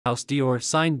House Dior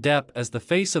signed Depp as the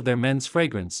face of their men's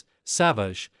fragrance,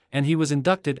 Savage, and he was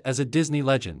inducted as a Disney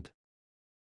legend.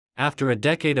 After a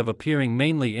decade of appearing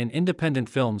mainly in independent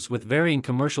films with varying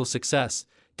commercial success,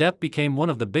 Depp became one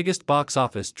of the biggest box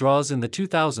office draws in the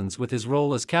 2000s with his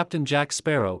role as Captain Jack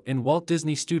Sparrow in Walt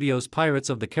Disney Studios'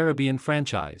 Pirates of the Caribbean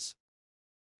franchise.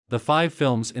 The 5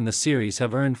 films in the series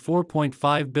have earned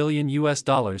 $4.5 billion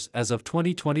as of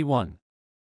 2021.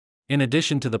 In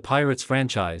addition to the Pirates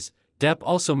franchise, Depp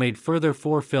also made further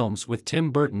 4 films with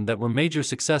Tim Burton that were major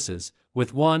successes,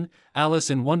 with 1, Alice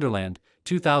in Wonderland,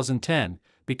 2010,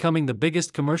 becoming the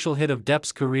biggest commercial hit of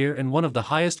Depp's career and one of the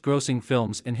highest-grossing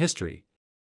films in history.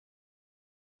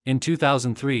 In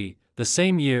 2003, the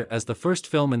same year as the first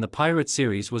film in the Pirate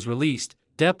series was released,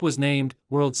 Depp was named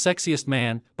World's Sexiest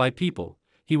Man by People.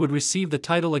 He would receive the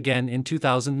title again in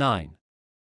 2009.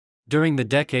 During the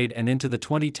decade and into the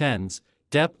 2010s,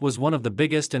 Depp was one of the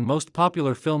biggest and most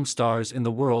popular film stars in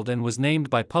the world and was named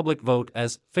by public vote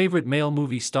as Favorite Male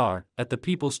Movie Star at the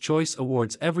People's Choice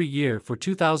Awards every year for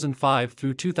 2005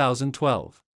 through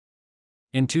 2012.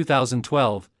 In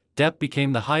 2012, Depp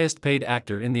became the highest-paid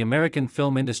actor in the American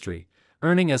film industry,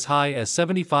 earning as high as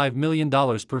 $75 million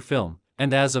per film,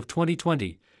 and as of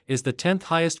 2020, is the 10th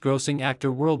highest-grossing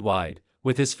actor worldwide,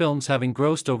 with his films having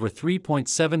grossed over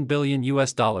 $3.7 billion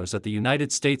at the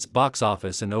United States box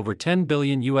office and over $10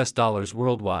 billion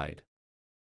worldwide.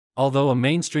 Although a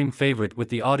mainstream favorite with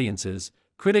the audiences,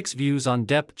 critics' views on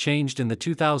Depp changed in the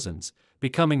 2000s,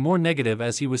 becoming more negative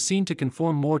as he was seen to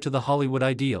conform more to the Hollywood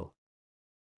ideal.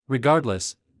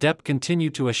 Regardless, Depp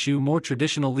continued to eschew more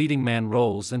traditional leading man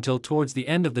roles until towards the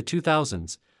end of the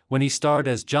 2000s, when he starred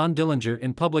as John Dillinger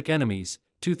in Public Enemies,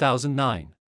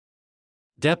 2009.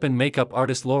 Depp and makeup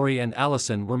artist Laurie and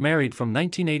Allison were married from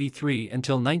 1983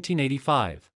 until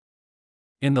 1985.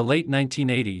 In the late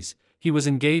 1980s, he was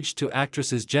engaged to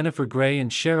actresses Jennifer Grey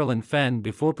and Sherilyn Fenn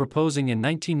before proposing in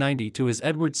 1990 to his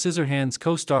Edward Scissorhands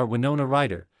co-star Winona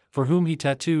Ryder, for whom he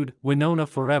tattooed "Winona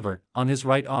Forever" on his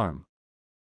right arm.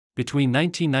 Between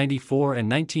 1994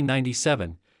 and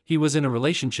 1997, he was in a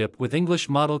relationship with English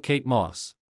model Kate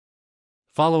Moss.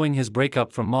 Following his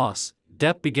breakup from Moss,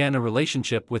 Depp began a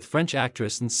relationship with French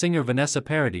actress and singer Vanessa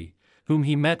Paradis, whom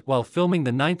he met while filming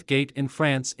The Ninth Gate in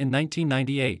France in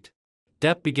 1998.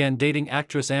 Depp began dating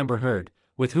actress Amber Heard,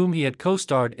 with whom he had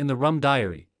co-starred in The Rum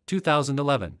Diary,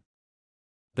 2011.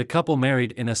 The couple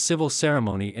married in a civil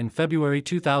ceremony in February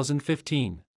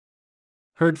 2015.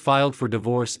 Heard filed for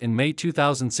divorce in May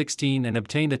 2016 and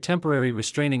obtained a temporary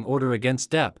restraining order against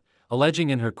Depp,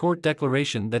 alleging in her court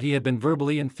declaration that he had been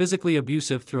verbally and physically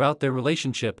abusive throughout their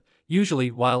relationship, usually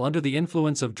while under the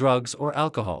influence of drugs or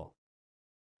alcohol.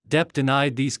 Depp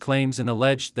denied these claims and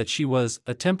alleged that she was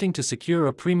attempting to secure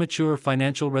a premature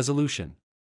financial resolution.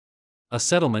 A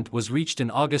settlement was reached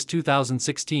in August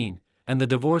 2016, and the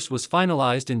divorce was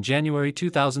finalized in January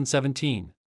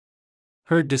 2017.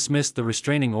 Heard dismissed the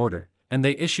restraining order, and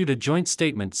they issued a joint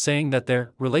statement saying that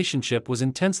their relationship was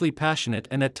intensely passionate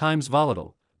and at times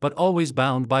volatile, but always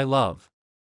bound by love.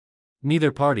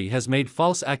 Neither party has made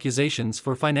false accusations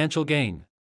for financial gain.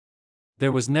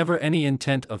 There was never any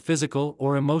intent of physical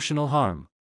or emotional harm.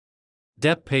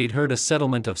 Depp paid Heard a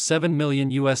settlement of $7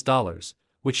 million,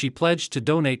 which she pledged to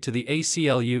donate to the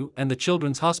ACLU and the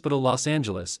Children's Hospital Los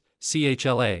Angeles,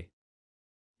 CHLA.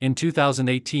 In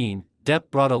 2018, Depp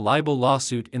brought a libel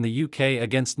lawsuit in the UK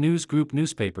against News Group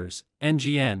Newspapers,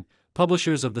 NGN,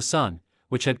 publishers of The Sun,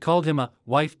 which had called him a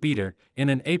wife beater in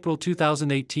an April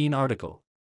 2018 article.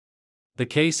 The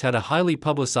case had a highly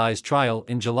publicized trial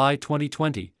in July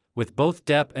 2020, with both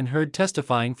Depp and Heard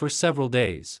testifying for several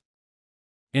days.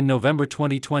 In November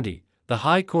 2020, the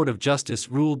High Court of Justice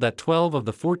ruled that 12 of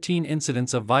the 14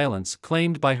 incidents of violence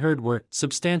claimed by Heard were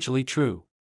substantially true.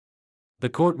 The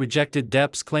court rejected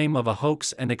Depp's claim of a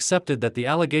hoax and accepted that the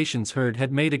allegations Heard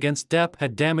had made against Depp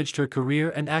had damaged her career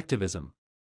and activism.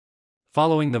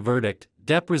 Following the verdict,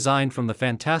 Depp resigned from the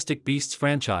Fantastic Beasts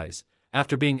franchise,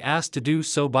 after being asked to do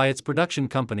so by its production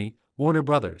company, Warner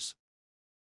Brothers.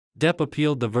 Depp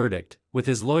appealed the verdict, with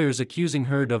his lawyers accusing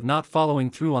Heard of not following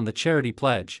through on the charity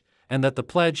pledge, and that the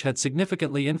pledge had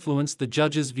significantly influenced the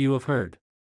judge's view of Heard.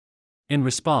 In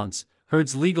response,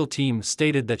 Heard's legal team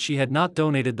stated that she had not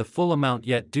donated the full amount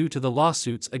yet due to the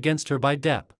lawsuits against her by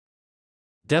Depp.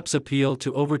 Depp's appeal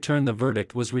to overturn the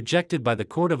verdict was rejected by the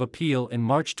Court of Appeal in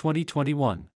March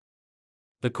 2021.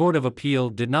 The Court of Appeal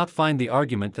did not find the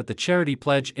argument that the charity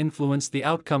pledge influenced the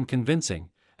outcome convincing,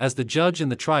 as the judge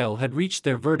and the trial had reached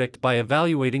their verdict by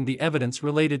evaluating the evidence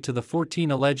related to the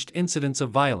 14 alleged incidents of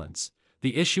violence.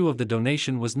 The issue of the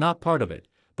donation was not part of it,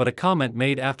 but a comment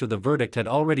made after the verdict had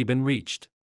already been reached.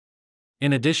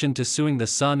 In addition to suing The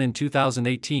Sun in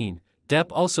 2018,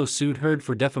 Depp also sued Heard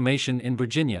for defamation in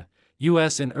Virginia,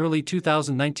 U.S. in early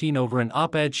 2019 over an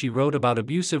op-ed she wrote about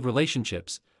abusive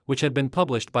relationships, which had been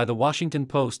published by The Washington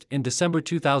Post in December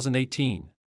 2018.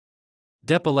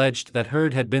 Depp alleged that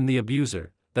Heard had been the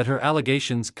abuser, that her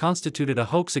allegations constituted a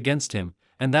hoax against him,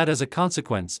 and that as a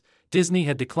consequence, Disney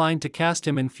had declined to cast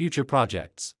him in future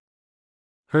projects.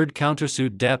 Heard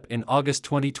countersued Depp in August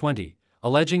 2020,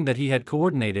 alleging that he had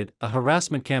coordinated a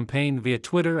harassment campaign via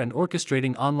Twitter and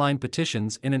orchestrating online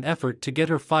petitions in an effort to get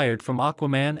her fired from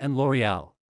Aquaman and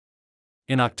L'Oreal.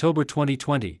 In October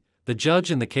 2020, the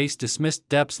judge in the case dismissed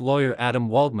Depp's lawyer Adam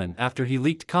Waldman after he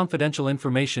leaked confidential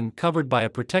information covered by a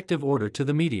protective order to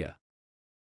the media.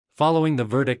 Following the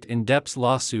verdict in Depp's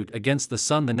lawsuit against The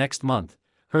Sun the next month,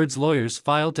 Heard's lawyers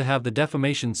filed to have the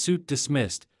defamation suit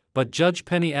dismissed, but Judge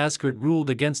Penny Ascott ruled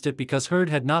against it because Heard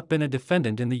had not been a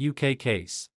defendant in the UK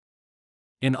case.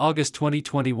 In August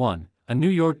 2021, a New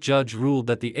York judge ruled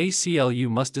that the ACLU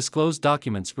must disclose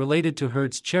documents related to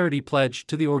Heard's charity pledge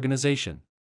to the organization.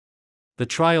 The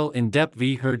trial in Depp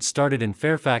v. Heard started in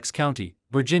Fairfax County,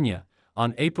 Virginia,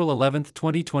 on April 11,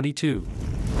 2022.